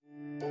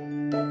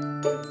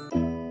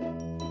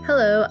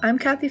Hello, I'm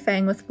Kathy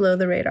Fang with Below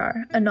the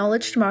Radar, a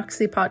knowledge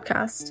democracy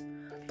podcast.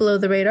 Below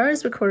the Radar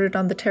is recorded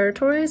on the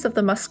territories of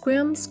the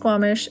Musqueam,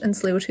 Squamish, and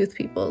Tsleil-Waututh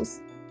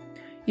peoples.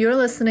 You're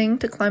listening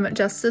to Climate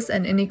Justice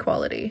and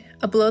Inequality,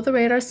 a Below the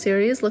Radar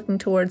series looking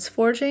towards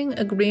forging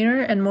a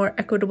greener and more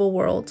equitable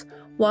world,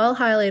 while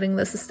highlighting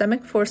the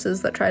systemic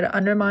forces that try to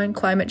undermine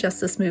climate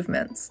justice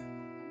movements.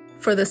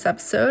 For this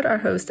episode, our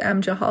host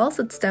Amjad Hall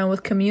sits down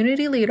with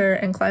community leader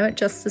and climate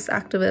justice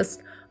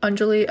activist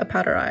Anjali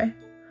Appadurai.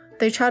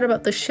 They chat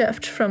about the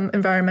shift from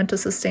environmental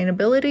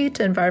sustainability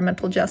to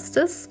environmental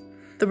justice,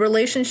 the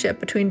relationship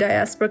between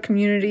diaspora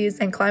communities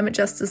and climate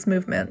justice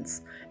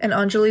movements, and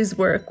Anjali's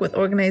work with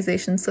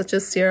organizations such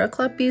as Sierra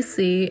Club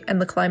BC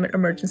and the Climate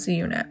Emergency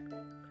Unit.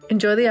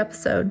 Enjoy the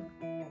episode.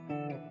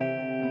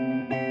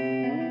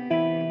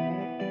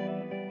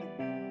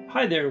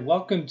 Hi there,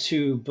 welcome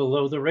to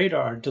Below the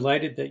Radar.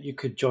 Delighted that you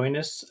could join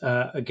us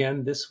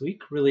again this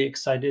week. Really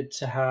excited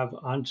to have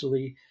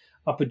Anjali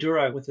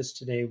Appadurai with us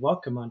today.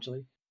 Welcome,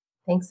 Anjali.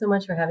 Thanks so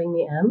much for having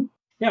me, Em.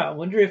 Yeah, I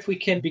wonder if we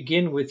can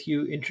begin with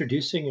you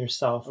introducing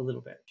yourself a little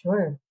bit.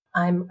 Sure.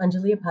 I'm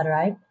Anjali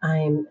Appadurai.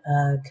 I'm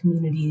a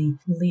community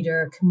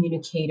leader,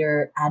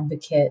 communicator,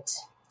 advocate,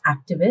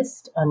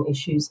 activist on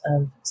issues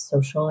of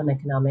social and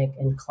economic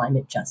and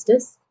climate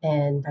justice.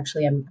 And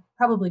actually, I'm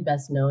probably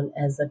best known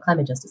as a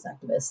climate justice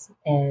activist.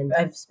 And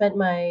I've spent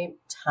my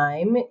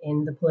time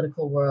in the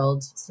political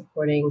world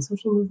supporting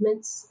social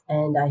movements,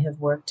 and I have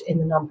worked in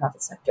the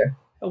nonprofit sector.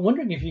 I'm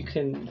wondering if you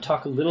can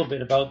talk a little bit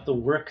about the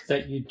work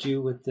that you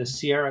do with the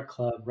Sierra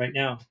Club right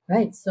now.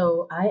 Right.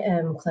 So I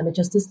am climate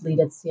justice lead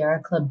at Sierra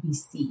Club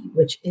BC,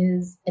 which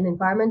is an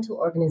environmental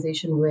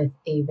organization with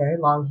a very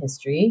long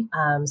history,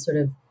 sort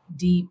of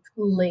deep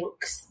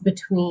links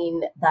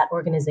between that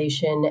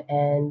organization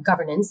and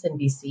governance in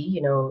BC.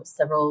 You know,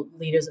 several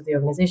leaders of the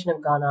organization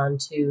have gone on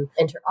to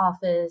enter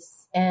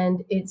office,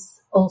 and it's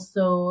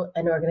also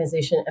an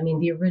organization. I mean,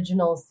 the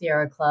original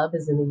Sierra Club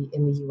is in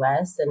the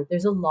US, and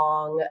there's a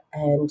long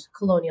and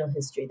colonial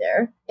history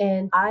there.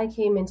 And I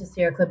came into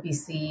Sierra Club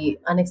BC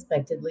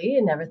unexpectedly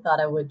and never thought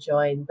I would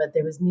join, but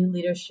there was new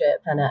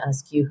leadership. Hannah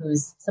Askew,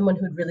 who's someone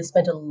who'd really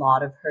spent a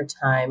lot of her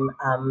time.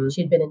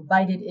 She had been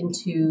invited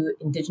into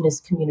Indigenous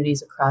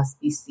communities across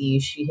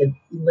BC. She had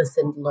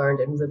listened,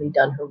 learned, and really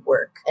done her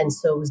work, and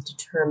so was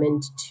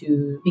determined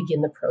to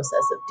begin the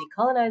process of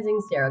decolonizing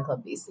Sierra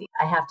Club BC.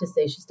 I have to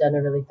say she's done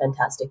a really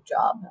fantastic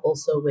job,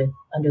 also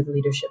under the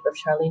leadership of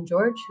Charlene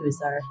George, who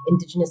is our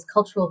Indigenous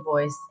cultural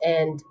voice.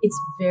 And it's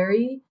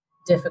very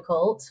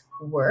difficult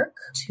work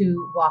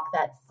to walk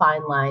that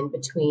fine line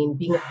between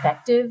being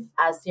effective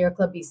as Sierra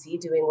Club BC,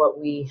 doing what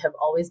we have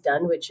always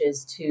done, which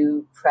is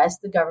to press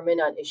the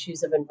government on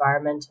issues of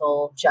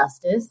environmental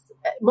justice,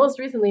 most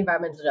recently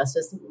environmental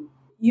justice.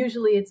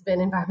 Usually it's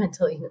been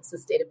environmental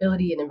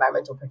sustainability and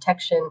environmental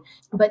protection.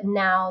 But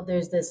now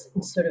there's this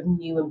sort of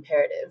new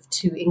imperative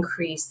to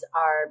increase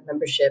our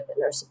membership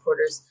and our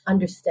supporters'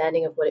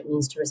 understanding of what it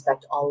means to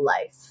respect all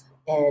life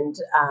and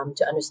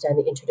to understand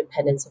the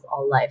interdependence of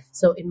all life.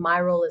 So in my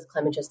role as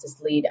climate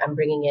justice lead, I'm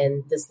bringing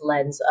in this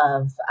lens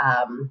of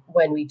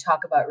when we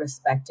talk about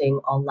respecting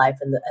all life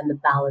and the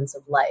balance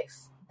of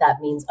life. That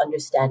means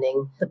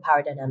understanding the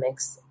power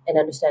dynamics and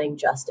understanding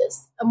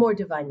justice, a more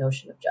divine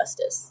notion of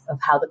justice, of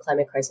how the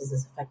climate crisis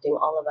is affecting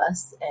all of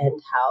us and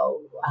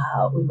how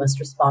we must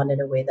respond in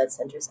a way that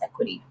centers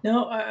equity.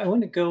 Now, I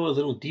want to go a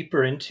little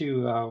deeper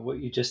into what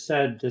you just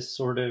said, this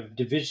sort of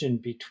division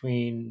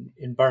between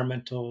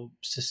environmental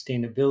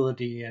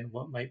sustainability and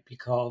what might be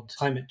called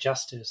climate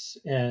justice.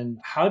 And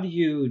how do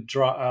you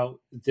draw out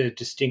the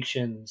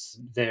distinctions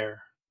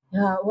there?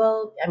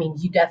 Well, I mean,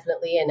 you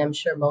definitely, and I'm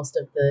sure most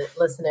of the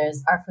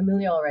listeners are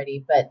familiar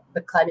already, but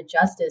climate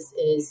justice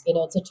is,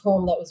 it's a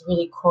term that was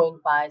really coined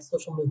by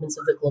social movements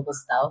of the Global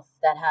South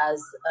that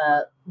has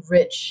a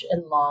rich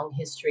and long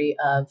history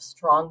of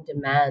strong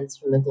demands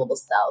from the Global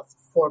South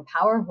for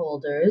power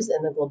holders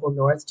in the Global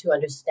North to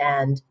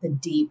understand the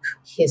deep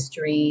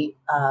history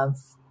of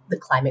the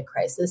climate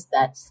crisis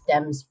that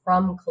stems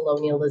from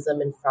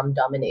colonialism and from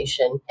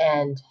domination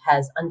and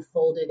has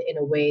unfolded in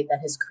a way that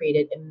has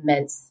created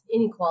immense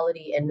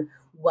inequality and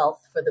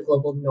wealth for the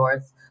global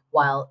north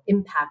while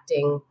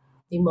impacting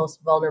the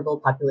most vulnerable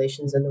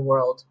populations in the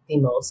world the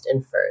most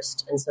and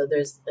first. And so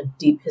there's a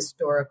deep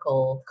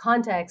historical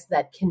context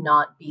that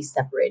cannot be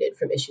separated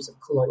from issues of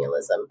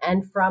colonialism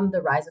and from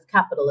the rise of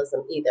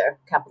capitalism either.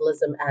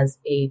 Capitalism as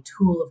a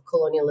tool of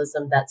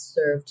colonialism that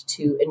served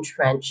to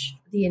entrench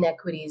the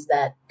inequities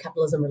that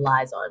capitalism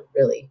relies on,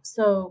 really.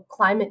 So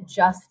climate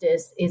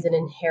justice is an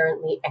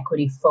inherently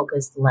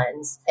equity-focused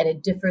lens, and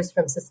it differs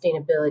from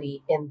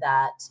sustainability in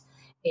that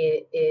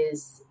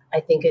I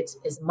think it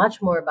is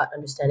much more about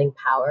understanding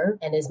power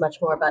and is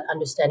much more about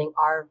understanding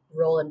our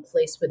role and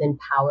place within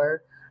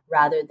power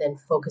rather than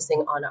focusing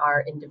on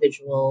our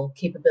individual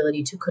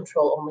capability to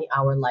control only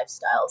our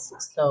lifestyles.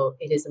 So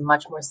it is a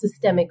much more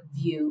systemic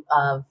view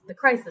of the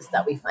crisis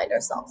that we find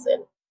ourselves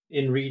in.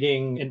 in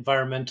reading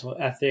environmental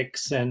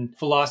ethics and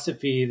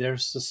philosophy,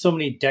 there's so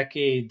many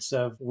decades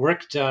of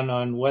work done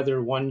on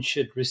whether one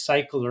should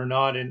recycle or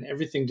not, and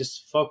everything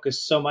just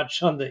focused so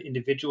much on the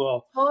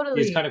individual.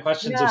 Totally. These kind of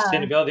questions of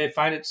sustainability, I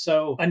find it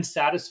so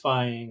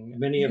unsatisfying.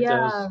 Many of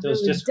those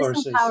really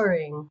discourses.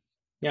 Disempowering.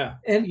 Yeah.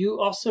 And you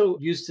also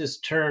use this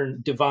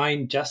term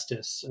divine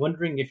justice.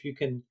 Wondering if you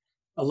can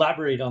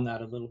elaborate on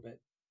that a little bit.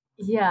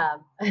 Yeah,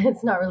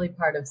 it's not really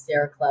part of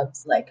Sierra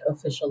Club's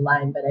official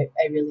line, but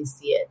I really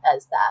see it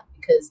as that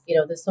because,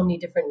 there's so many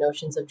different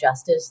notions of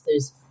justice.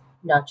 There's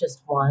not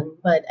just one,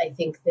 but I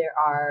think there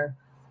are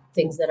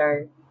things that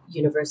are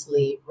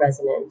universally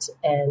resonant.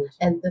 And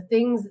the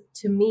things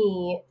to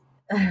me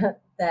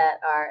that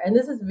are, and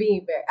this is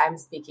me, I'm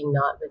speaking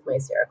not with my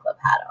Sierra Club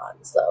hat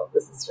on, so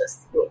this is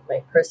just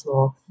my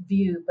personal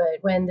view, but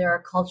when there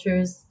are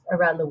cultures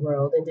around the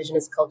world,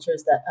 indigenous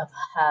cultures that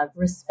have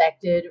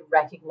respected,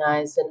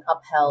 recognized, and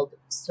upheld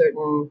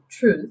certain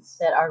truths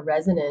that are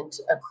resonant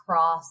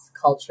across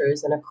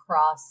cultures and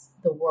across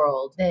the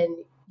world,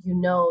 then you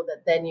know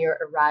that then you're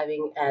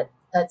arriving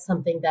at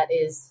something that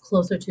is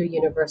closer to a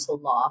universal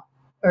law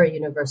or a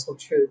universal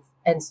truth.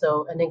 And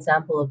so an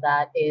example of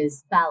that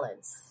is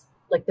balance.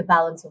 Like the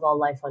balance of all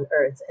life on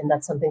Earth. And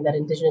that's something that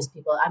Indigenous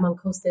people, I'm on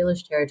Coast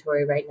Salish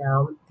territory right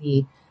now,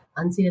 the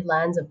unceded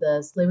lands of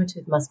the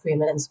Tsleil-Waututh,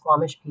 Musqueam, and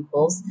Squamish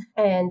peoples.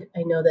 And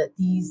I know that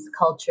these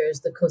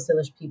cultures, the Coast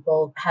Salish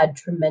people, had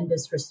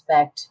tremendous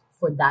respect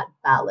for that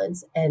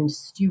balance and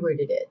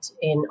stewarded it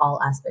in all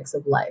aspects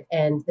of life.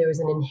 And there was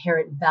an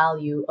inherent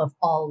value of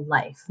all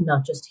life,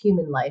 not just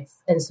human life.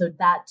 And so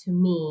that to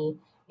me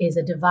is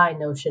a divine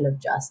notion of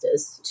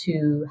justice,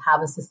 to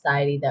have a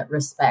society that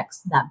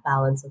respects that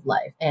balance of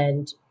life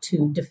and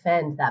to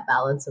defend that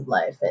balance of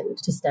life and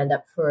to stand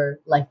up for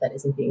life that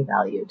isn't being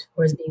valued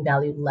or is being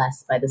valued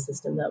less by the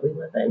system that we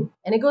live in.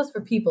 And it goes for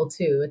people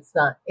too.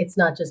 It's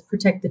not just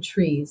protect the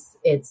trees.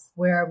 It's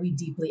where are we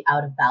deeply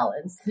out of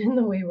balance in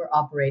the way we're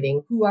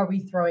operating? Who are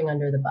we throwing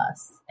under the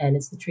bus? And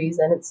it's the trees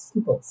and it's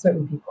people,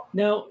 certain people.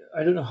 Now,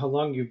 I don't know how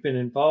long you've been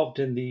involved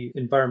in the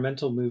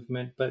environmental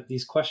movement, but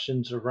these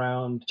questions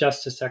around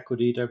justice,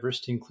 equity,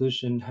 diversity,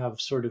 inclusion have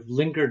sort of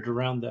lingered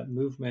around that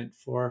movement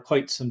for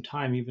quite some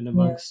time, even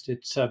amongst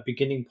its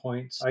beginning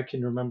points. I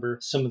can remember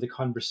some of the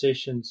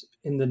conversations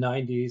in the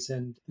 90s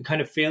and the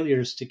kind of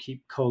failures to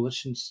keep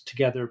coalitions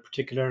together,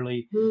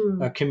 particularly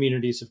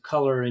communities of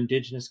color,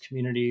 Indigenous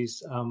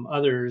communities,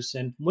 others.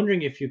 And I'm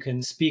wondering if you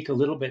can speak a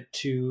little bit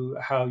to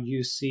how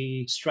you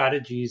see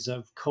strategies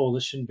of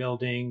coalition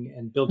building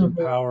and building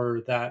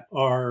power that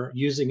are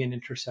using an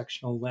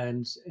intersectional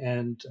lens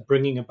and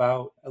bringing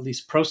about at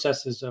least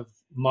processes of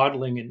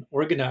modeling and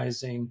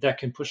organizing that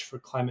can push for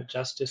climate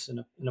justice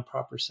in a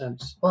proper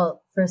sense.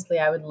 Well, firstly,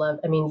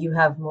 you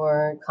have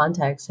more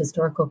context,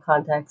 historical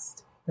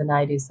context than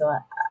I do. So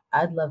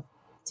I'd love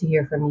to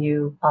hear from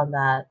you on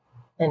that.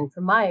 And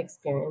from my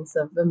experience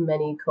of the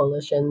many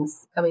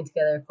coalitions coming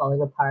together,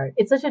 falling apart,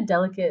 it's such a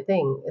delicate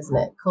thing, isn't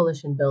it?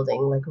 Coalition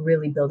building, like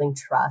really building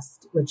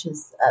trust, which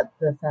is at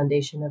the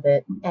foundation of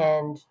it.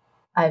 And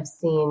I've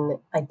seen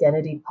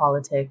identity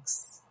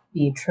politics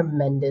be a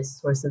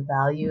tremendous source of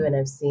value, and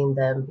I've seen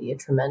them be a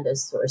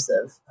tremendous source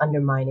of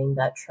undermining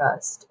that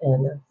trust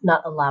and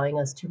not allowing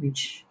us to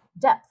reach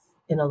depth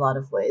in a lot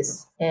of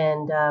ways.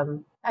 And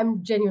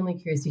I'm genuinely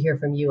curious to hear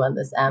from you on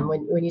this, Am.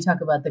 When you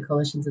talk about the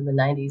coalitions in the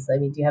 90s,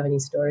 do you have any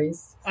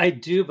stories? I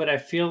do, but I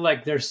feel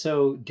like they're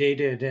so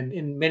dated. And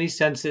in many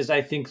senses,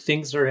 I think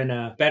things are in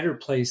a better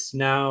place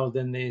now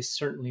than they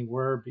certainly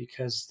were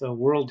because the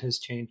world has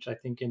changed, I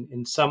think,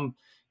 in some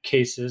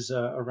cases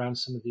around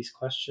some of these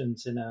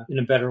questions in a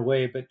better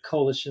way. But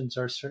coalitions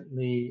are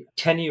certainly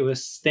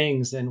tenuous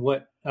things, and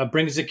what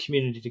brings a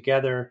community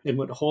together and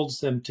what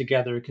holds them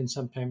together can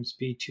sometimes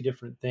be two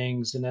different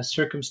things. And as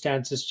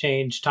circumstances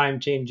change, time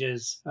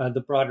changes,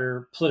 the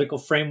broader political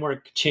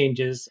framework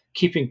changes,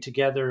 keeping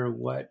together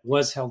what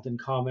was held in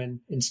common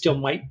and still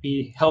might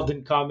be held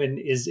in common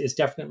is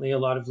definitely a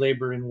lot of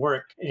labor and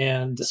work.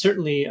 And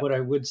certainly what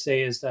I would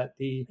say is that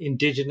the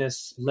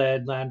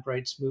Indigenous-led land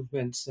rights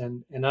movements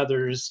and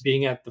others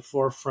being at the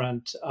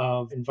forefront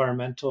of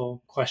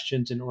environmental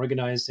questions and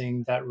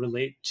organizing that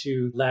relate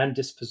to land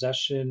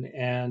dispossession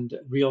and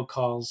real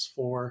calls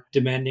for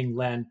demanding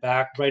land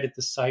back right at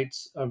the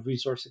sites of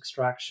resource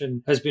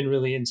extraction has been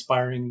really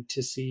inspiring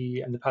to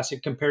see in the past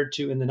compared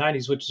to in the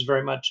 90s, which is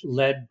very much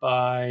led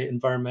by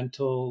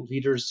environmental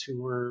leaders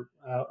who were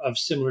of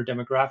similar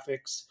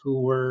demographics,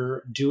 who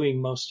were doing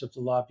most of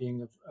the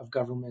lobbying of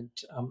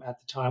government at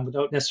the time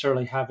without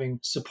necessarily having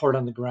support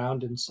on the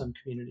ground in some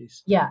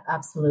communities. Yeah,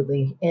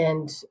 absolutely.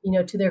 And,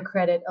 to their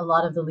credit, a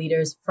lot of the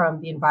leaders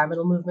from the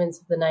environmental movements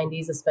of the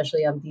 90s,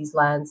 especially on these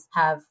lands,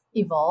 have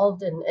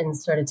evolved and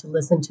started to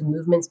listen to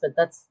movements. But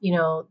that's,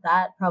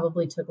 that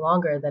probably took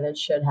longer than it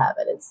should have.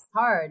 And it's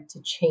hard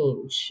to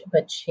change,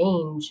 but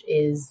change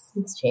is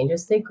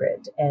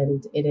sacred.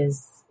 And it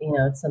is,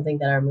 it's something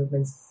that our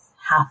movements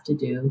have to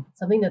do,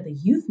 something that the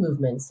youth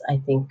movements, I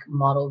think,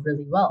 model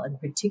really well, and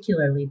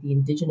particularly the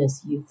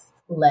Indigenous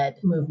youth-led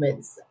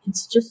movements.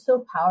 It's just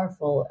so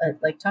powerful,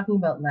 like talking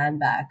about land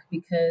back,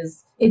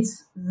 because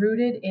it's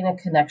rooted in a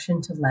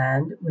connection to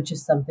land, which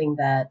is something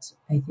that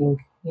I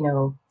think,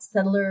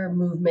 settler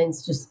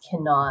movements just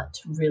cannot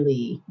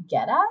really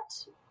get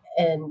at.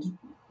 And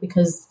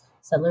because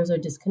settlers are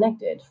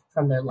disconnected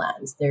from their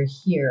lands, they're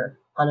here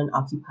on an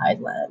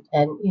occupied land.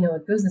 And,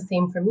 it goes the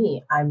same for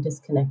me. I'm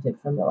disconnected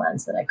from the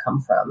lands that I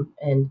come from.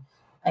 And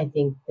I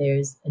think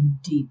there's a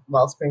deep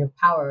wellspring of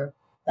power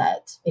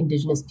that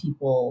Indigenous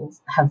people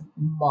have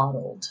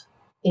modeled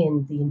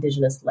in the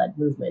Indigenous-led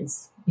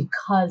movements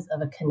because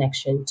of a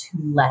connection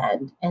to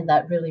land. And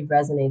that really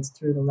resonates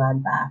through the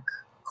land back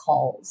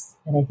calls.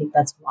 And I think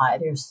that's why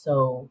they're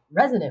so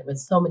resonant with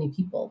so many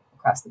people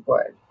across the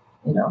board.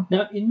 Now,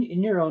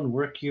 in your own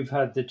work, you've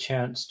had the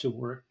chance to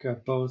work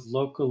both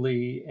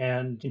locally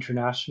and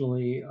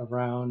internationally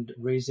around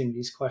raising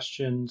these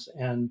questions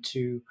and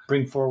to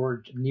bring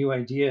forward new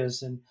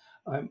ideas. And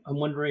I'm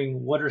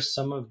wondering, what are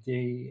some of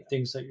the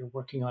things that you're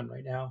working on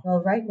right now?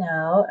 Well, right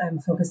now, I'm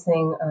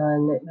focusing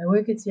on my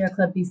work at Sierra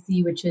Club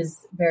BC, which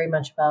is very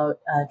much about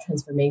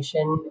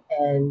transformation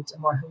and a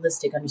more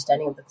holistic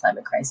understanding of the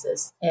climate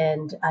crisis.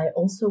 And I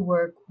also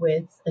work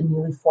with a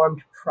newly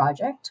formed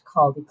project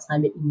called the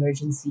Climate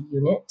Emergency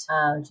Unit,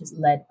 which is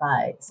led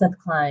by Seth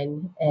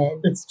Klein.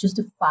 And it's just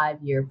a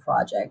 5-year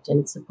project.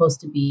 And it's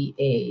supposed to be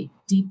a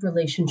deep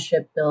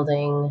relationship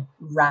building,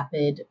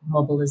 rapid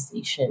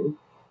mobilization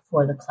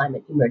for the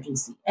climate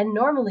emergency. And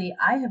normally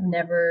I have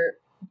never,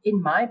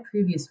 in my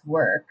previous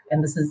work,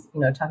 and this is,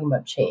 talking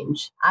about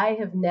change, I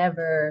have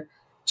never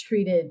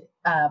treated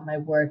my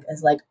work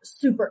as like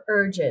super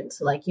urgent.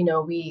 Like,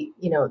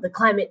 the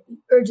climate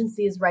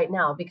urgency is right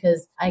now,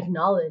 because I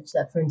acknowledge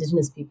that for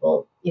Indigenous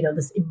people,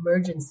 this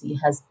emergency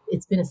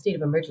it's been a state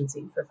of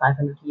emergency for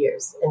 500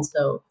 years. And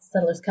so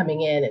settlers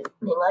coming in and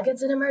being like,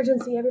 it's an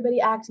emergency,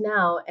 everybody act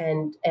now.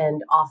 And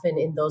often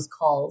in those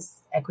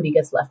calls, equity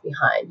gets left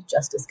behind,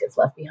 justice gets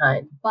left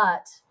behind.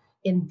 But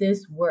in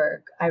this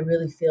work, I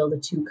really feel the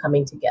two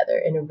coming together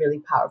in a really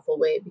powerful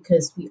way,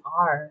 because we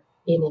are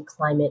in a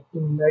climate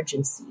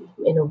emergency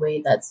in a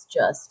way that's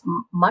just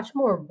much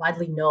more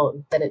widely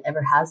known than it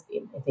ever has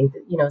been. I think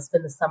that, it's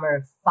been the summer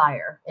of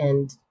fire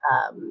and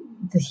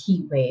the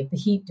heat wave, the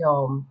heat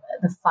dome,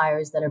 the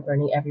fires that are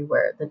burning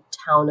everywhere, the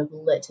town of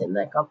Lytton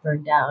that got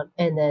burned down.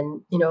 And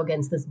then,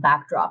 against this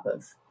backdrop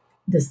of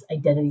this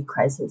identity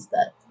crisis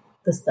that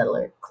the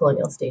settler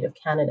colonial state of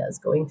Canada is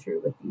going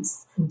through with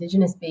these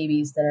Indigenous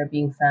babies that are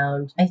being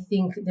found. I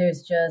think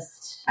there's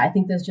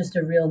just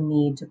a real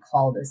need to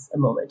call this a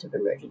moment of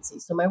emergency.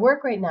 So my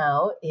work right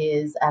now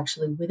is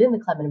actually within the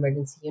Climate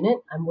Emergency Unit.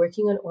 I'm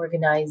working on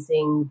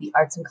organizing the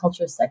arts and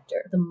culture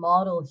sector. The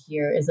model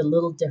here is a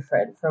little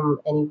different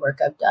from any work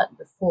I've done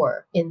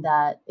before, in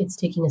that it's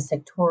taking a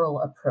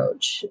sectoral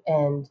approach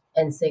and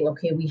saying,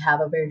 okay, we have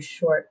a very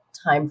short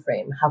time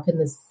frame. How can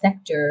this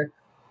sector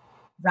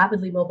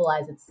rapidly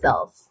mobilize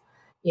itself,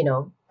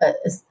 a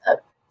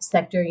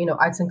sector,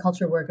 arts and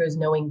culture workers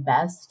knowing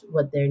best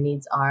what their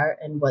needs are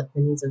and what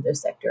the needs of their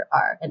sector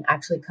are, and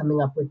actually coming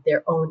up with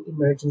their own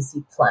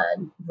emergency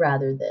plan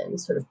rather than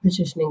sort of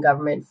petitioning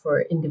government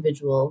for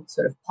individual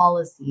sort of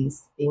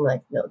policies, being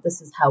like, no,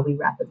 this is how we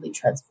rapidly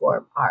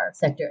transform our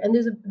sector. And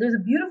there's a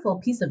beautiful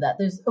piece of that.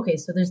 There's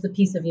the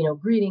piece of,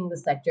 greening the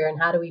sector and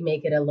how do we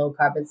make it a low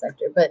carbon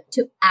sector, but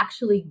to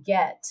actually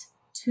get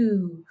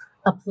to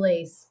a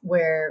place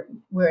where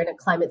we're in a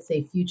climate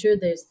safe future,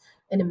 there's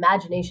an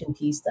imagination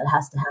piece that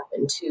has to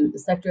happen too. The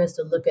sector has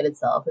to look at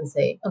itself and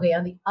say, okay,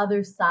 on the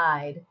other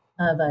side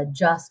of a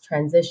just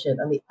transition,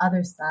 on the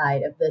other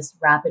side of this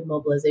rapid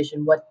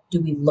mobilization, what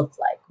do we look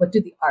like? What do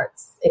the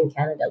arts in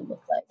Canada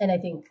look like? And I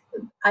think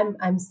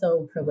I'm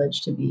so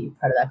privileged to be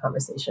part of that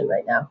conversation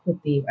right now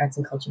with the arts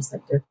and culture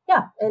sector.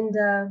 Yeah, and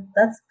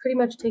that's pretty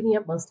much taking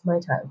up most of my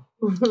time.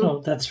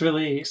 Oh, that's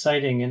really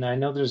exciting. And I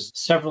know there's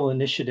several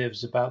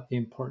initiatives about the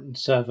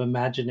importance of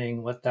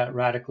imagining what that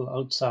radical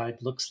outside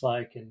looks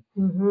like and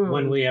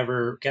when we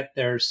ever get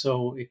there,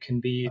 so it can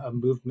be a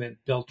movement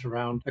built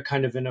around a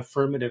kind of an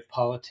affirmative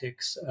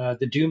politics.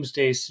 The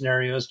doomsday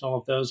scenarios and all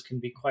of those can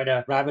be quite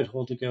a rabbit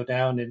hole to go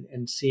down,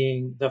 and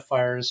seeing the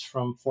fires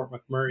from Fort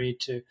McMurray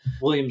to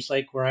Williams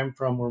Lake, where I'm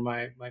from, where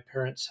my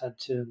parents had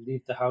to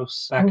leave the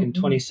house back in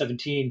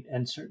 2017,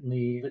 and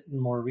certainly Lytton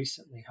more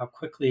recently, how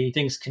quickly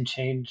things can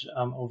change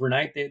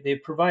overnight. They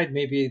provide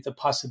maybe the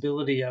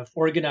possibility of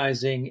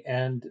organizing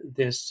and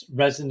this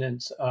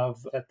resonance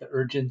of that the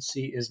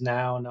urgency is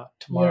now, not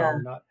tomorrow,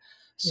 not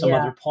some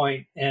other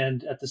point.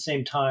 And at the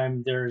same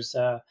time, there's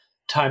a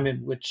time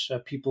in which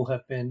people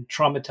have been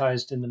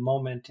traumatized in the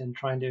moment, and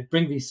trying to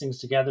bring these things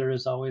together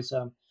is always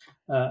a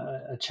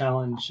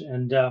challenge.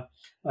 And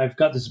I've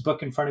got this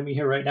book in front of me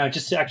here right now,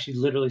 just actually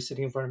literally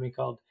sitting in front of me,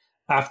 called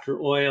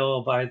After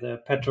Oil by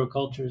the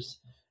Petrocultures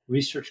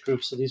Research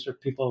Group. So these are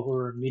people who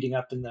are meeting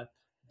up in the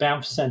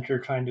Banff Center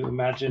trying to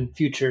imagine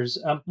futures.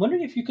 I'm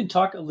wondering if you could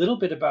talk a little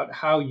bit about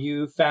how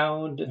you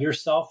found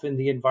yourself in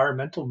the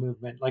environmental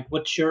movement. Like,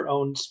 what's your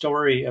own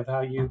story of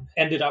how you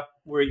ended up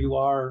where you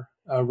are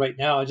right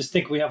now? I just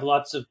think we have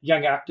lots of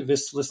young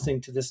activists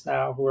listening to this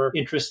now who are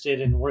interested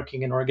in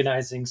working and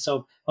organizing.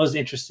 So I was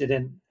interested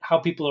in how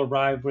people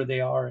arrive where they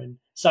are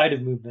inside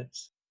of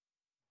movements.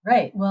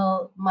 Right.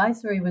 Well, my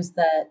story was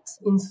that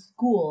in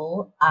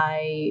school,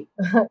 I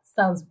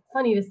sounds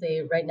funny to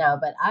say right now,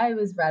 but I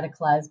was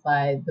radicalized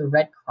by the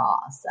Red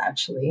Cross,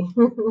 actually.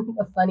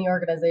 A funny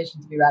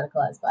organization to be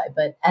radicalized by.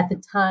 But at the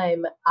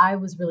time, I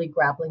was really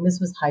grappling.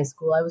 This was high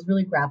school. I was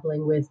really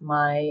grappling with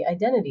my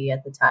identity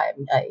at the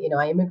time.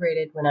 I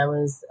immigrated when I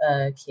was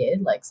a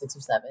kid, like 6 or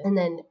 7. And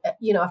then,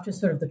 after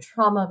sort of the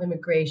trauma of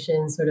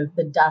immigration, sort of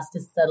the dust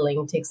is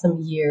settling, takes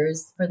some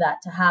years for that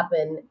to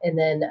happen. And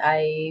then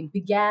I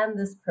began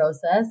this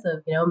process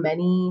of,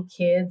 many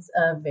kids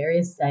of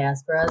various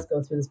diasporas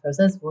go through this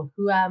process. Well,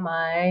 who am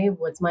I?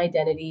 What's my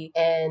identity?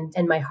 And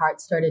my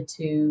heart started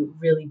to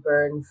really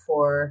burn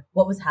for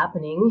what was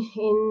happening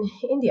in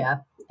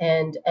India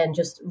and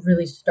just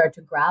really start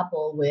to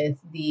grapple with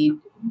the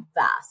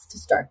vast,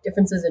 stark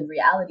differences in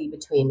reality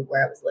between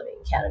where I was living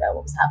in Canada,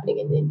 what was happening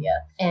in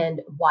India,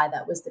 and why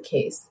that was the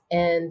case.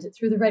 And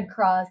through the Red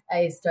Cross,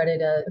 I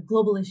started a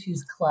global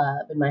issues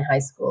club in my high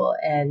school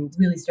and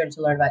really started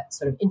to learn about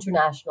sort of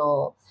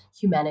international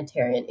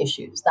humanitarian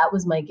issues. That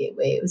was my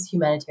gateway. It was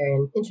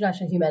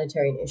international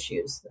humanitarian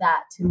issues.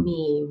 That to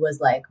me was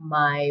like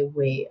my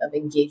way of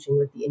engaging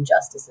with the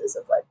injustices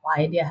of like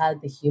why India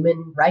had the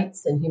human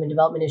rights and human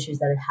development issues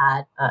that it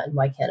had and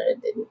why Canada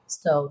didn't.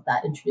 So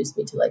that introduced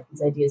me to like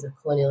these ideas of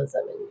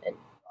colonialism and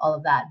all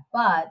of that.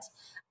 But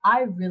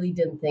I really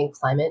didn't think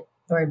climate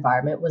or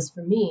environment was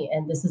for me.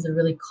 And this is a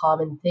really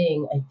common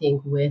thing, I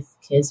think, with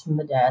kids from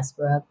the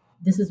diaspora.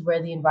 This is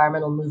where the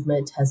environmental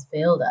movement has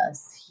failed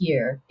us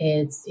here.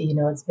 It's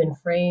been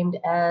framed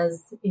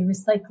as a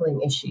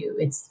recycling issue.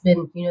 It's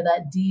been,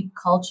 that deep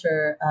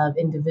culture of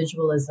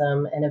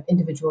individualism and of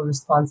individual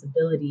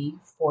responsibility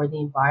for the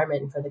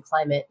environment and for the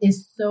climate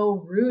is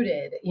so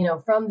rooted,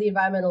 from the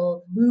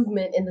environmental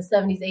movement in the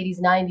 70s, 80s,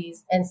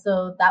 90s. And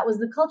so that was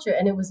the culture.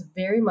 And it was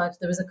very much,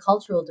 there was a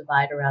cultural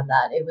divide around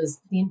that. It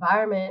was, the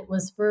environment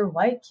was for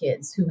white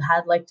kids who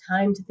had like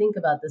time to think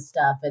about this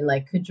stuff and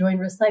like could join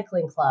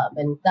recycling club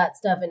and that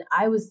stuff. And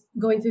I was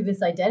going through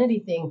this identity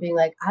thing being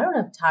like, I don't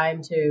have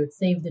time to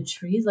save the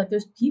trees. Like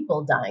there's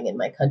people dying in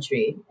my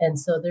country. And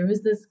so there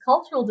was this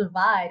cultural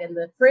divide and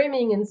the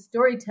framing and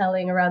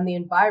storytelling around the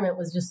environment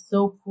was just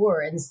so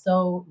poor and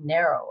so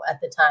narrow at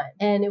the time.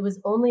 And it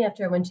was only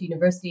after I went to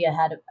university,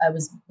 I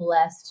was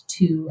blessed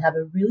to have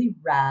a really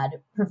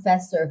rad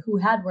professor who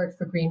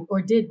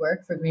did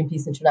work for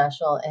Greenpeace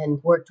International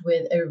and worked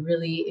with a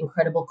really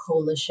incredible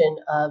coalition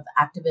of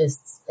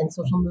activists and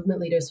social movement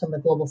leaders from the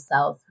global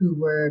south who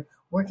were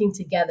working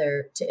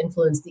together to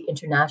influence the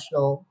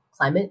international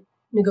climate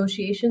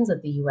negotiations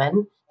at the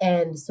UN.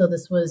 And so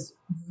this was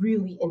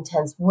really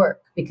intense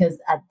work because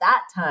at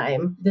that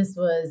time, this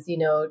was,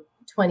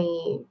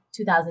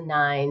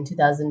 2009,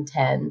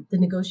 2010, the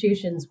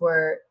negotiations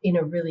were in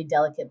a really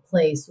delicate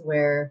place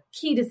where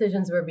key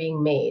decisions were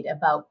being made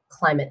about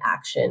climate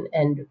action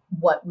and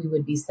what we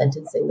would be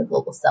sentencing the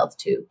global south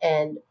to.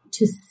 And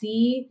to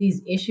see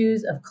these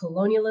issues of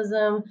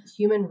colonialism,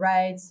 human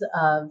rights,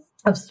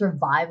 of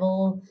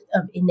survival,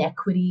 of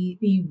inequity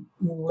be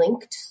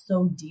linked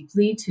so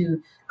deeply to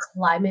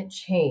climate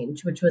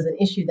change, which was an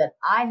issue that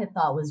I had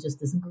thought was just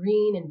this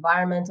green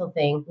environmental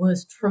thing,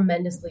 was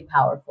tremendously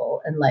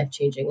powerful and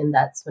life-changing. And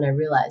that's when I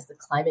realized the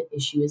climate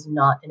issue is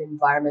not an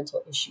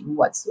environmental issue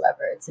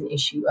whatsoever. It's an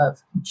issue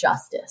of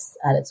justice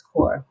at its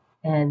core.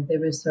 And there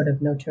was sort of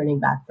no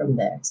turning back from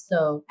there.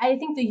 So I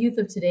think the youth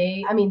of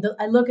today, I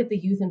look at the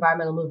youth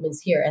environmental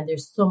movements here and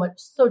there's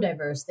so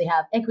diverse. They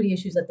have equity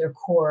issues at their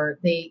core.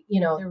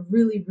 They're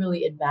really,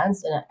 really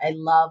advanced. And I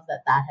love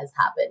that has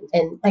happened.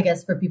 And I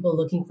guess for people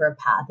looking for a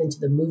path into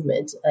the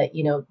movement,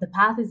 the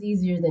path is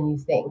easier than you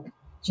think.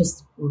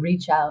 Just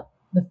reach out.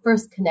 The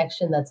first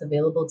connection that's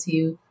available to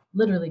you,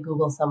 literally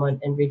Google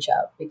someone and reach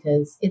out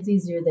because it's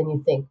easier than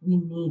you think. We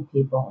need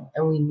people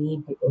and we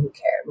need people who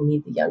care. We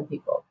need the young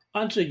people.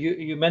 Anja,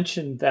 you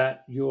mentioned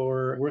that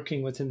you're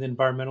working within the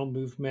environmental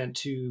movement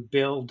to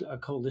build a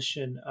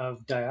coalition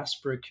of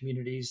diaspora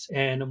communities.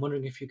 And I'm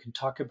wondering if you can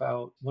talk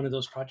about one of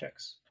those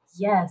projects.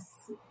 Yes,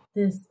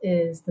 this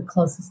is the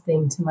closest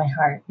thing to my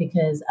heart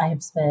because I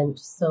have spent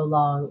so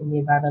long in the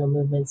environmental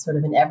movement, sort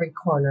of in every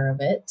corner of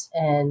it.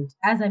 And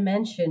as I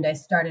mentioned, I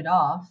started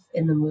off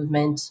in the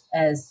movement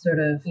as sort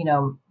of,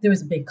 there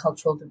was a big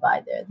cultural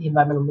divide there. The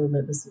environmental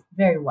movement was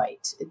very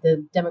white.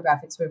 The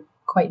demographics were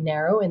quite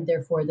narrow, and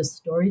therefore the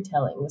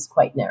storytelling was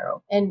quite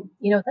narrow. And,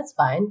 that's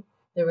fine.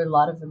 There were a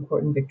lot of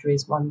important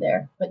victories won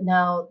there. But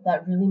now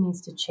that really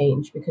needs to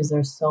change because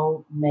there's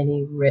so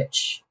many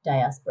rich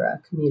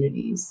diaspora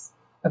communities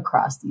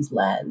across these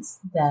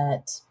lands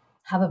that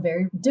have a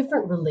very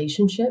different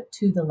relationship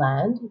to the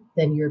land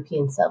than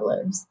European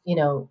settlers.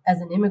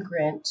 As an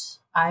immigrant,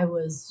 I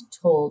was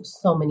told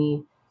so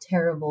many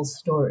terrible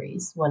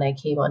stories when I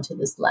came onto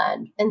this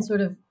land, and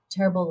sort of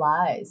terrible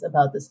lies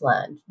about this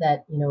land,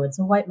 that, it's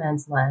a white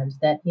man's land,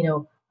 that,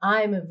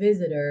 I'm a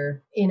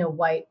visitor in a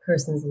white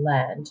person's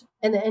land.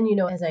 And then,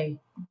 as I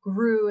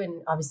grew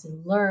and obviously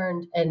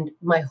learned, and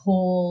my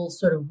whole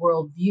sort of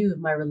worldview of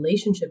my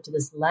relationship to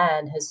this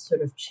land has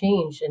sort of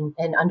changed,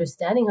 and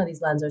understanding how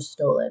these lands are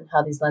stolen,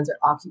 how these lands are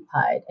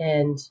occupied.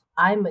 And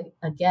I'm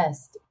a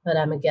guest, but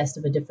I'm a guest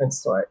of a different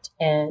sort.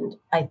 And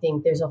I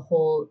think there's a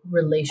whole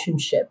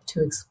relationship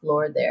to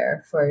explore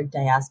there for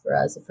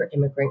diasporas, for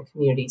immigrant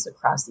communities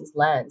across these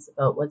lands,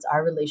 about what's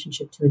our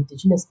relationship to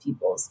Indigenous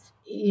peoples.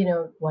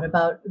 What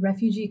about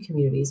refugee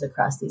communities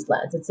across these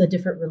lands? It's a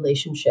different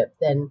relationship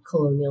than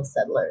colonial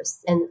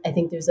settlers. And I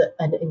think there's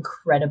an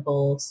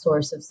incredible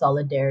source of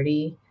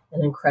solidarity,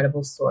 an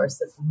incredible source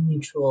of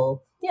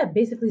mutual,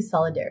 basically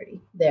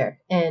solidarity there.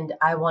 And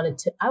I want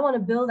to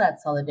build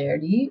that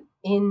solidarity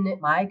in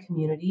my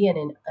community and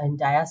in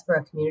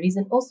diaspora communities.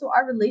 And also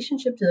our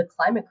relationship to the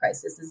climate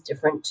crisis is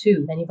different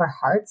too. Many of our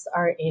hearts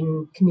are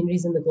in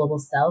communities in the global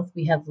south.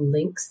 We have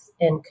links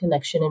and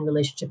connection and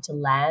relationship to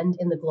land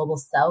in the global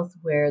south,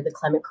 where the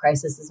climate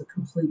crisis is a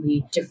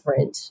completely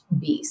different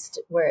beast,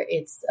 where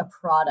it's a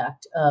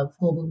product of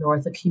global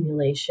north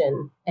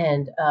accumulation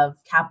and of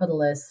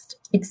capitalist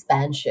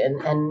expansion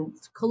and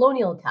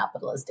colonial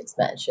capitalist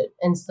expansion.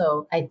 And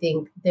so I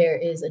think there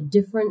is a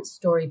different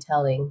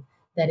storytelling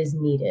that is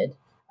needed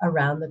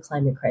around the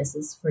climate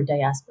crisis for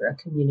diaspora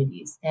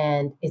communities.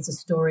 And it's a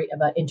story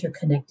about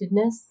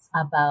interconnectedness,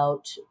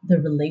 about the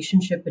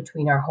relationship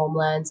between our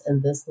homelands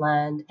and this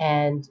land.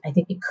 And I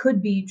think it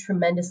could be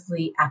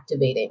tremendously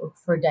activating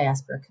for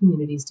diaspora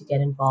communities to get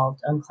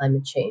involved on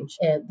climate change.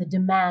 The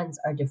demands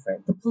are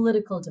different. The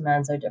political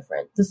demands are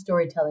different. The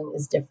storytelling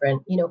is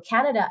different.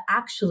 Canada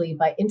actually,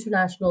 by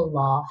international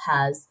law,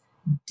 has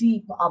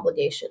deep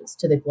obligations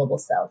to the global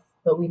south.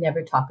 But we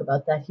never talk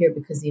about that here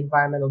because the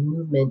environmental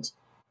movement,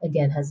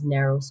 again, has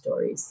narrow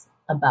stories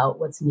about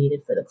what's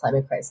needed for the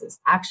climate crisis.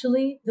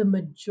 Actually, the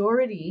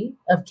majority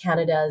of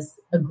Canada's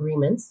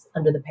agreements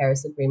under the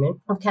Paris Agreement,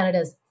 of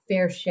Canada's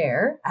fair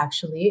share,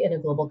 actually, in a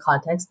global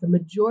context, the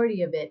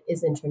majority of it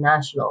is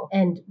international,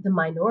 and the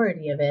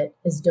minority of it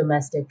is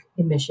domestic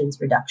emissions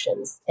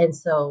reductions. And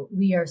so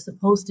we are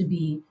supposed to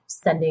be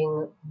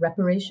sending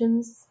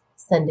reparations,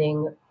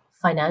 sending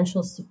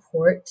financial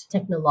support,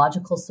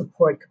 technological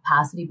support,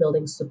 capacity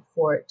building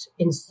support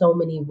in so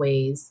many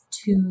ways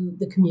to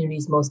the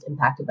communities most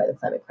impacted by the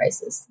climate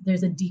crisis.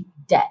 There's a deep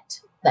debt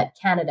that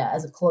Canada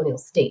as a colonial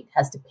state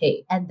has to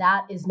pay. And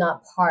that is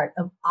not part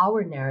of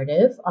our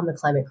narrative on the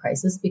climate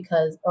crisis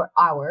as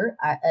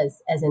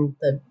in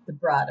the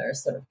broader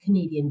sort of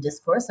Canadian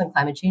discourse on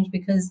climate change,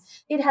 because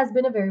it has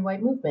been a very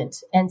white movement.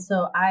 And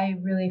so I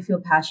really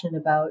feel passionate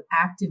about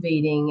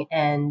activating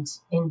and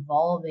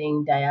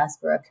involving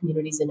diaspora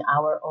communities in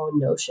our own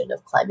notion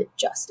of climate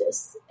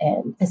justice.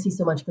 And I see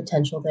so much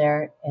potential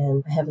there.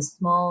 And I have a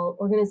small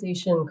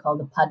organization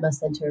called the Padma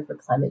Center for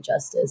Climate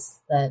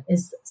Justice that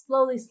is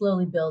slowly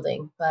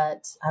building,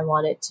 but I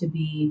want it to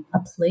be a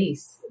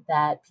place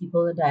that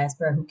people in the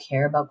diaspora who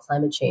care about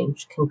climate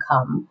change can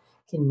come,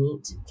 can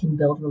meet, can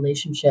build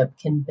relationship,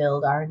 can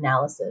build our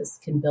analysis,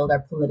 can build our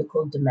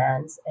political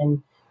demands,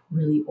 and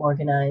really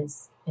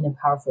organize in a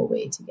powerful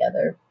way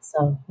together.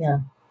 So, yeah.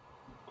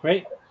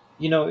 Great.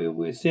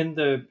 Within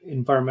the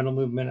environmental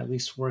movement, at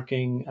least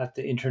working at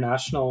the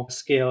international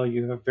scale,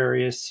 you have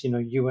various,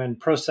 UN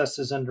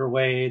processes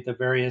underway, the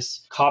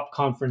various COP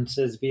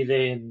conferences, be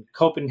they in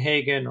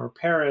Copenhagen or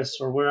Paris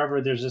or wherever.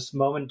 There's this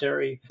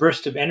momentary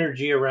burst of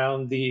energy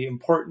around the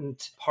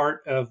important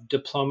part of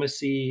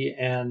diplomacy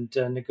and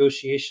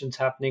negotiations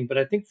happening. But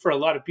I think for a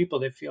lot of people,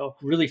 they feel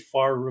really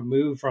far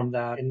removed from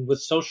that. And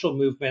with social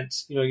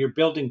movements, you're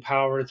building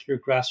power through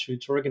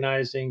grassroots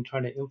organizing,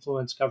 trying to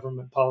influence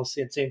government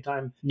policy at the same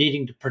time, needing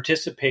to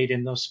participate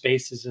in those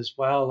spaces as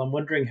well. I'm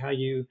wondering how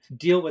you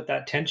deal with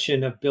that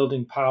tension of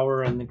building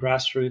power in the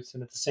grassroots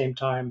and at the same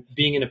time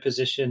being in a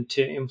position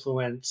to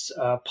influence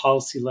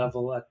policy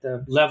level at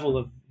the level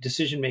of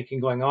decision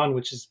making going on,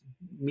 which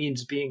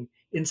means being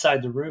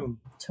inside the room.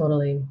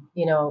 Totally.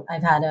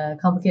 I've had a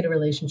complicated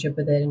relationship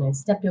with it, and I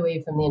stepped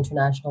away from the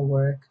international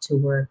work to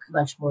work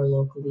much more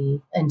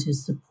locally and to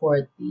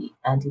support the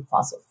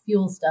anti-fossil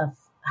fuel stuff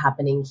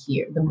happening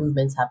here, the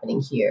movements happening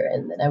here.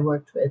 And then I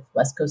worked with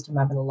West Coast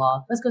Environmental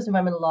Law. West Coast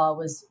Environmental Law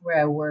was where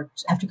I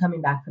worked after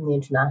coming back from the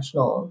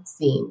international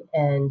scene.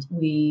 And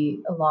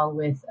we, along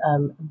with a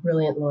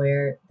brilliant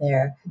lawyer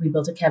there, we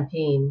built a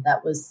campaign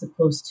that was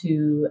supposed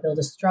to build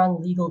a strong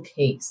legal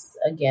case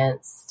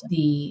against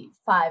the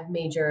 5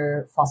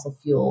 major fossil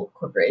fuel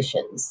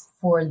corporations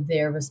for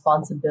their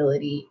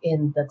responsibility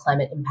in the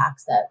climate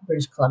impacts that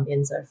British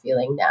Columbians are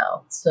feeling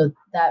now. So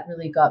that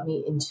really got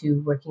me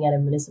into working at a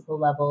municipal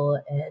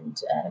level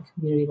and at a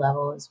community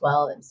level as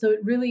well. And so it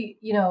really,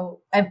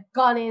 I've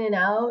gone in and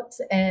out.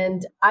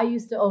 And I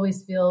used to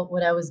always feel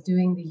when I was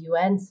doing the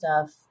UN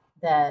stuff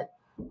that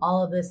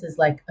all of this is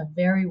like a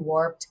very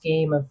warped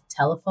game of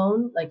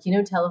telephone. Like,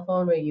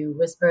 telephone where you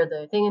whisper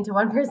the thing into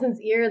one person's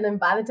ear and then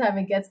by the time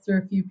it gets through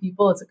a few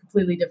people, it's a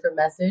completely different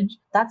message.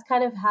 That's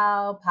kind of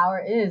how power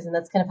is. And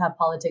that's kind of how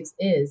politics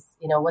is.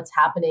 What's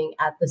happening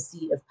at the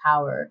seat of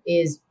power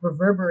is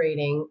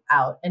reverberating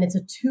out. And it's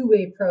a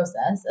two-way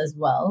process as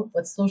well.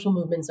 What social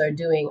movements are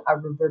doing are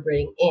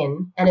reverberating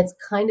in. And it's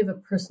kind of a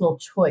personal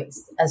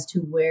choice as to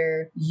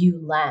where you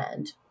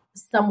land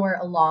somewhere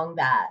along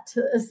that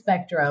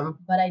spectrum.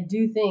 But I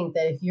do think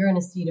that if you're in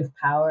a seat of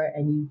power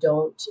and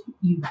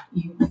you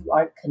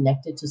aren't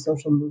connected to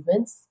social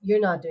movements,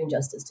 you're not doing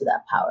justice to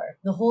that power.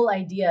 The whole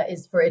idea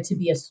is for it to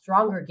be a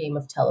stronger game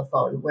of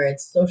telephone where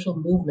it's social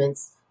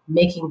movements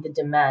making the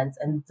demands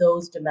and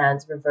those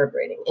demands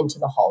reverberating into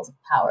the halls of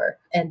power.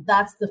 And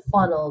that's the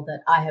funnel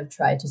that I have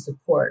tried to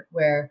support,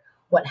 where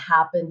what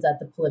happens at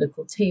the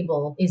political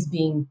table is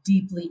being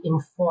deeply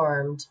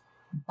informed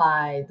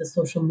by the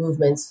social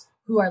movements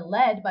who are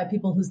led by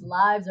people whose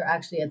lives are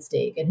actually at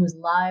stake and whose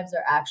lives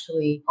are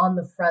actually on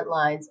the front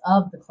lines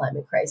of the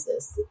climate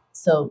crisis.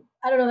 So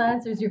I don't know if that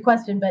answers your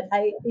question, but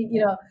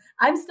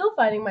I'm still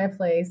finding my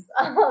place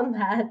on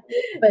that.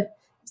 But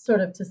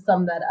sort of to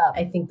sum that up,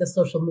 I think the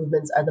social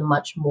movements are the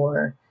much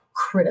more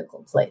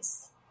critical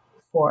place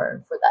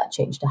for that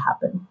change to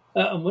happen.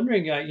 I'm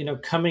wondering,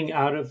 coming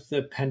out of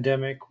the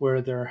pandemic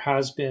where there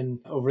has been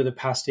over the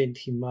past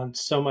 18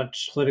 months, so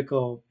much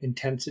political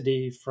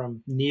intensity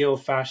from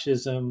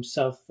neo-fascism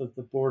south of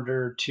the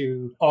border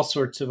to all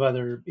sorts of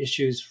other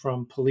issues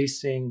from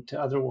policing to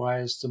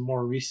otherwise the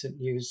more recent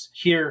news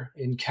here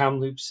in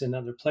Kamloops and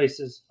other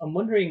places. I'm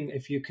wondering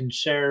if you can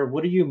share,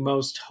 what are you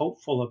most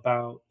hopeful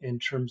about in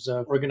terms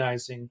of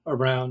organizing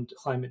around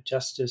climate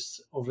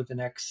justice over the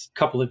next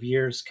couple of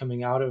years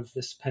coming out of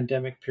this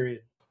pandemic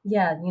period?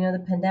 Yeah,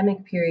 the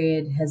pandemic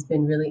period has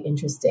been really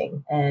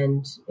interesting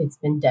and it's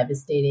been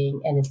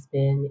devastating and it's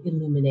been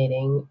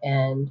illuminating.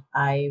 And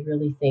I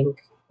really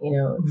think,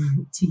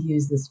 to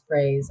use this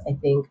phrase, I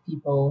think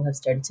people have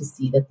started to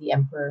see that the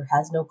emperor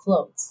has no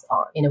clothes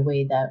on in a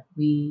way that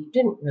we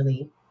didn't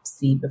really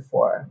see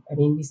before. I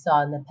mean, we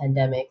saw in the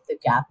pandemic, the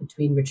gap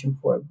between rich and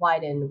poor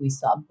widen. We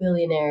saw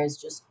billionaires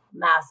just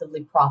massively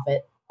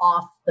profit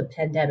off the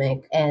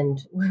pandemic. And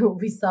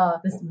we saw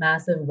this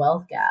massive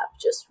wealth gap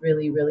just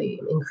really,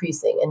 really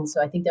increasing. And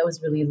so I think that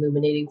was really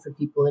illuminating for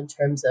people in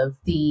terms of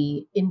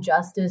the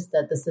injustice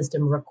that the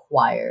system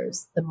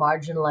requires, the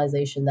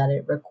marginalization that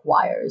it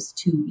requires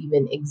to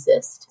even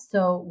exist.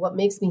 So what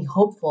makes me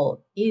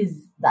hopeful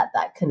is that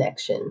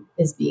connection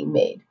is being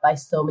made by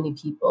so many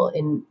people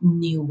in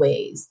new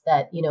ways,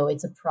 that,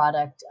 it's a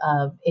product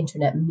of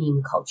internet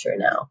meme culture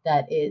now,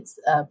 that it's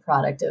a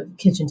product of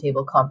kitchen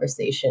table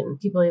conversation.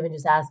 People even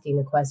just asking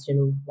the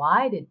question,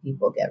 why did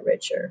people get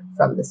richer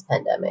from this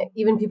pandemic?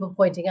 Even people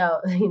pointing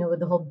out, with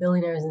the whole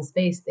billionaires in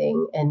space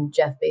thing and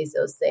Jeff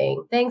Bezos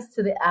saying, thanks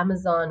to the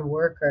Amazon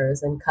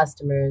workers and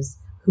customers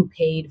who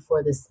paid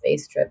for this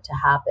space trip to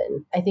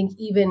happen. I think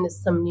even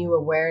some new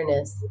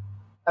awareness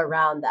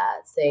around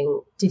that,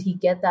 saying, did he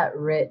get that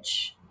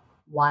rich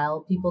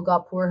while people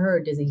got poorer, or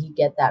does he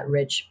get that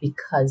rich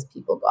because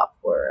people got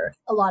poorer?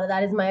 A lot of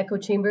that is my echo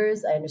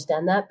chambers. I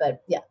understand that.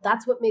 But yeah,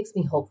 that's what makes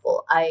me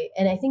hopeful. I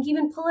think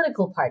even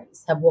political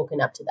parties have woken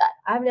up to that.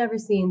 I've never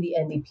seen the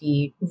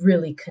NDP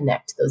really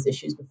connect those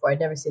issues before. I've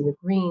never seen the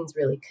Greens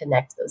really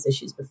connect those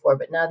issues before.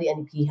 But now the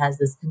NDP has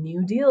this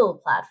New Deal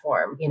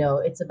platform.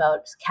 It's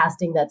about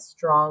casting that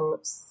strong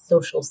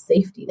social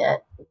safety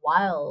net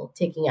while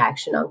taking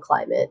action on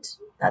climate.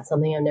 That's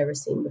something I've never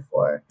seen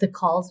before. The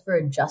calls for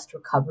a just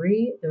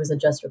recovery. There was a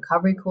just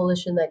recovery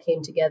coalition that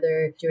came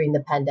together during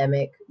the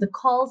pandemic. The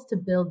calls to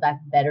build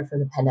back better from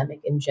the pandemic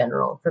in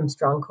general from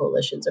strong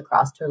coalitions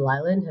across Turtle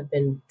Island have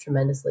been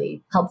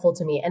tremendously helpful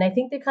to me. And I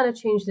think they kind of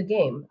changed the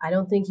game. I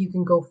don't think you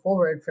can go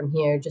forward from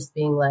here just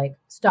being like,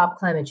 stop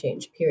climate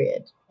change,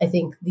 period. I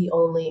think the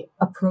only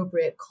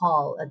appropriate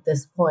call at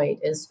this point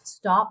is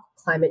stop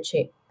climate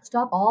change.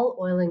 Stop all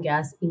oil and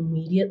gas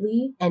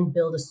immediately and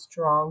build a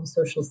strong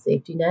social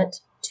safety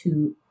net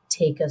to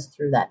take us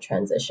through that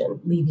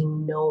transition,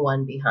 leaving no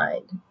one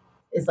behind.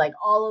 It's like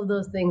all of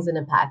those things in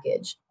a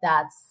package.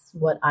 That's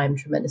what I'm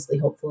tremendously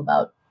hopeful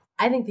about.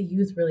 I think the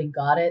youth really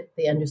got it.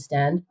 They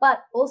understand.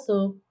 But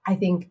also, I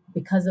think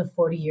because of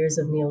 40 years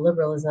of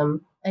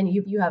neoliberalism, and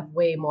you have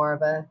way more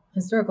of a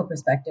historical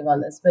perspective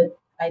on this, but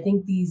I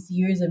think these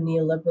years of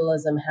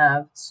neoliberalism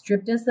have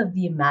stripped us of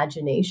the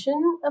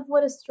imagination of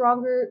what a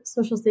stronger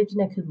social safety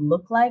net could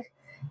look like.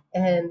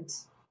 And,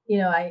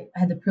 I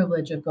had the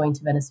privilege of going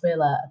to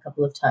Venezuela a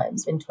couple of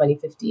times in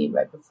 2015,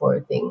 right before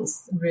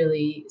things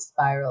really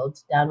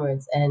spiraled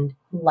downwards. And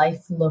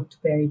life looked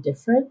very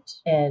different.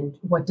 And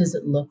what does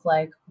it look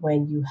like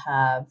when you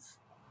have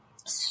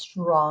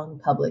strong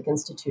public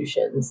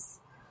institutions?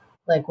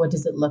 Like, what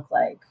does it look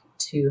like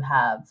to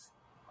have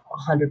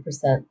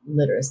 100%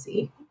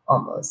 literacy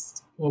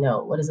almost.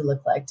 What does it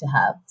look like to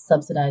have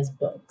subsidized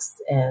books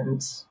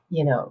and,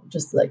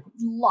 just like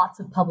lots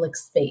of public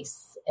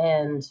space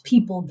and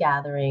people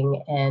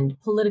gathering and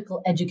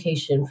political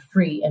education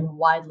free and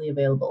widely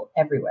available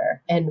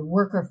everywhere and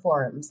worker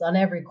forums on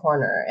every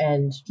corner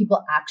and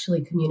people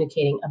actually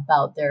communicating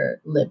about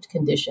their lived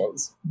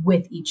conditions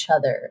with each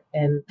other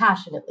and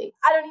passionately.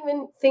 I don't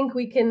even think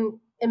we can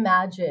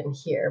imagine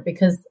here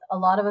because a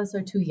lot of us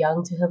are too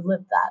young to have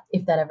lived that,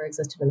 if that ever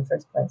existed in the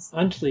first place.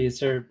 Anjali, is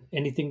there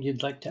anything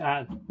you'd like to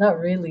add? Not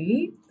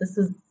really. This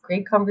was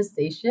great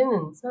conversation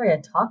and sorry I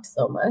talked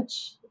so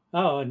much.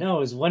 Oh, no, it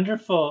was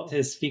wonderful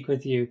to speak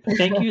with you.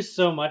 Thank you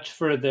so much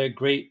for the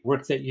great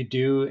work that you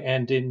do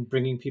and in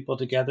bringing people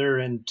together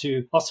and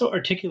to also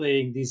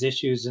articulating these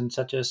issues in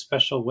such a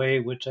special way,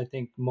 which I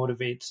think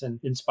motivates and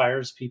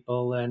inspires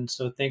people. And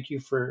so thank you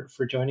for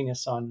joining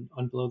us on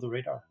Below the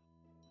Radar.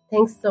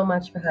 Thanks so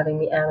much for having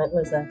me, Am. It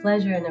was a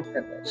pleasure and a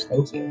privilege.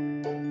 Thank you.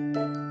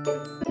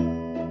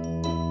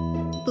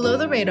 Below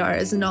the Radar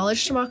is a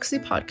knowledge democracy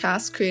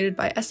podcast created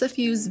by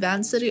SFU's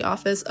Vancity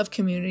Office of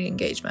Community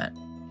Engagement.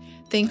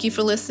 Thank you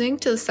for listening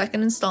to the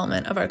second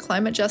installment of our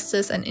Climate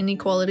Justice and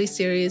Inequality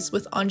series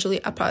with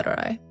Anjali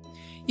Appadurai.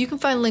 You can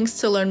find links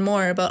to learn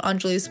more about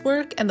Anjali's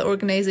work and the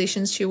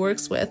organizations she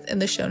works with in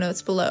the show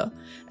notes below,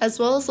 as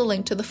well as a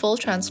link to the full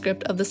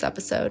transcript of this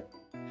episode.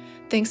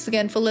 Thanks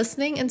again for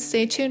listening and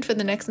stay tuned for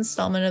the next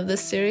installment of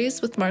this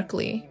series with Mark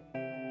Lee.